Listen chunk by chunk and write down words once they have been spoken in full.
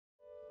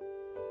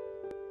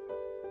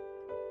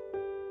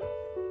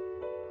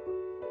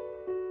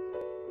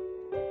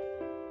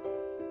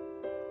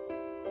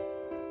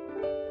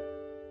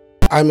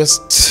I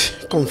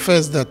must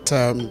confess that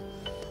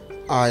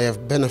I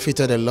have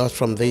benefited a lot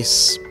from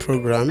this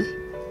program,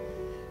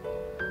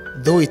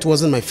 though it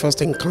wasn't my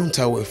first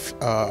encounter with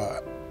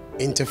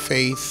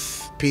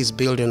interfaith, peace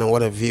building and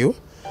what have you,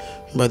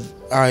 but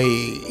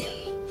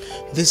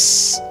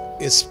this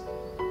is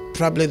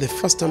probably the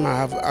first time I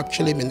have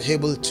actually been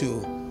able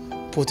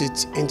to put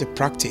it into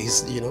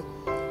practice,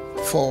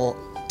 For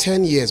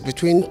 10 years,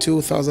 between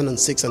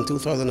 2006 and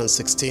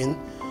 2016,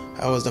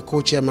 I was the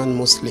co-chairman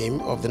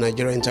Muslim of the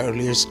Nigeria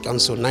Inter-Religious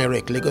Council,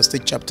 NIREC, Lagos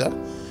State Chapter.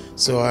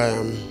 So I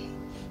am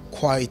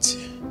quite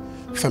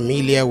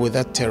familiar with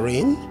that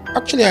terrain.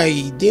 Actually,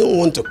 I didn't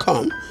want to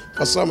come,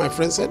 because some of my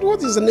friends said,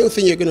 what is the new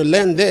thing you're going to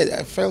learn there?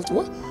 I felt,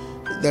 well,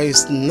 there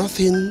is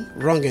nothing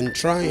wrong in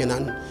trying,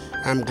 and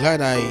I'm glad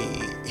I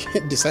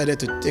decided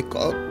to take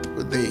up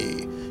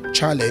the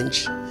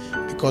challenge,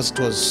 because it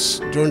was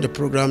during the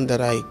program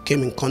that I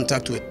came in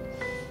contact with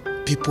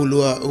people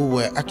who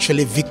were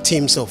actually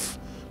victims of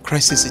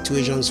crisis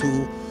situations,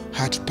 who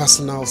had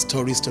personal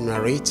stories to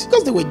narrate,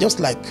 because they were just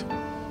like,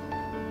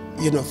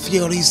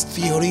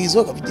 theories.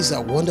 Oh, these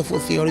are wonderful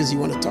theories. You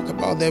want to talk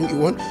about them. You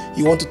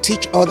want to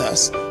teach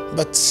others,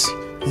 but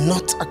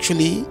not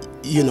actually,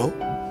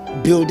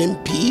 building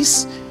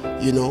peace.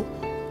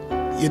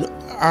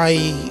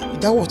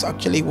 That was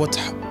actually what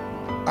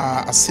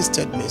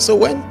assisted me. So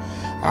when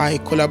I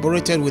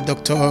collaborated with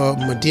Dr.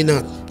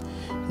 Medina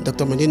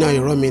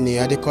Iromini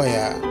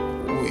Adekoya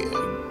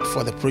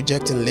for the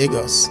project in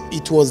Lagos,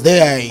 it was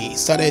there I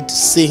started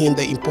seeing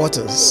the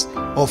importance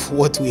of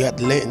what we had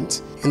learned.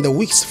 In the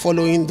weeks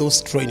following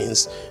those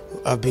trainings,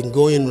 I've been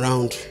going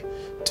around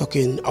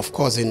talking, of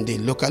course, in the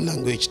local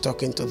language,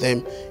 talking to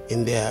them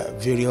in their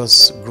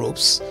various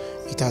groups.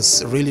 It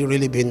has really,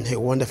 really been a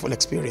wonderful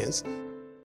experience.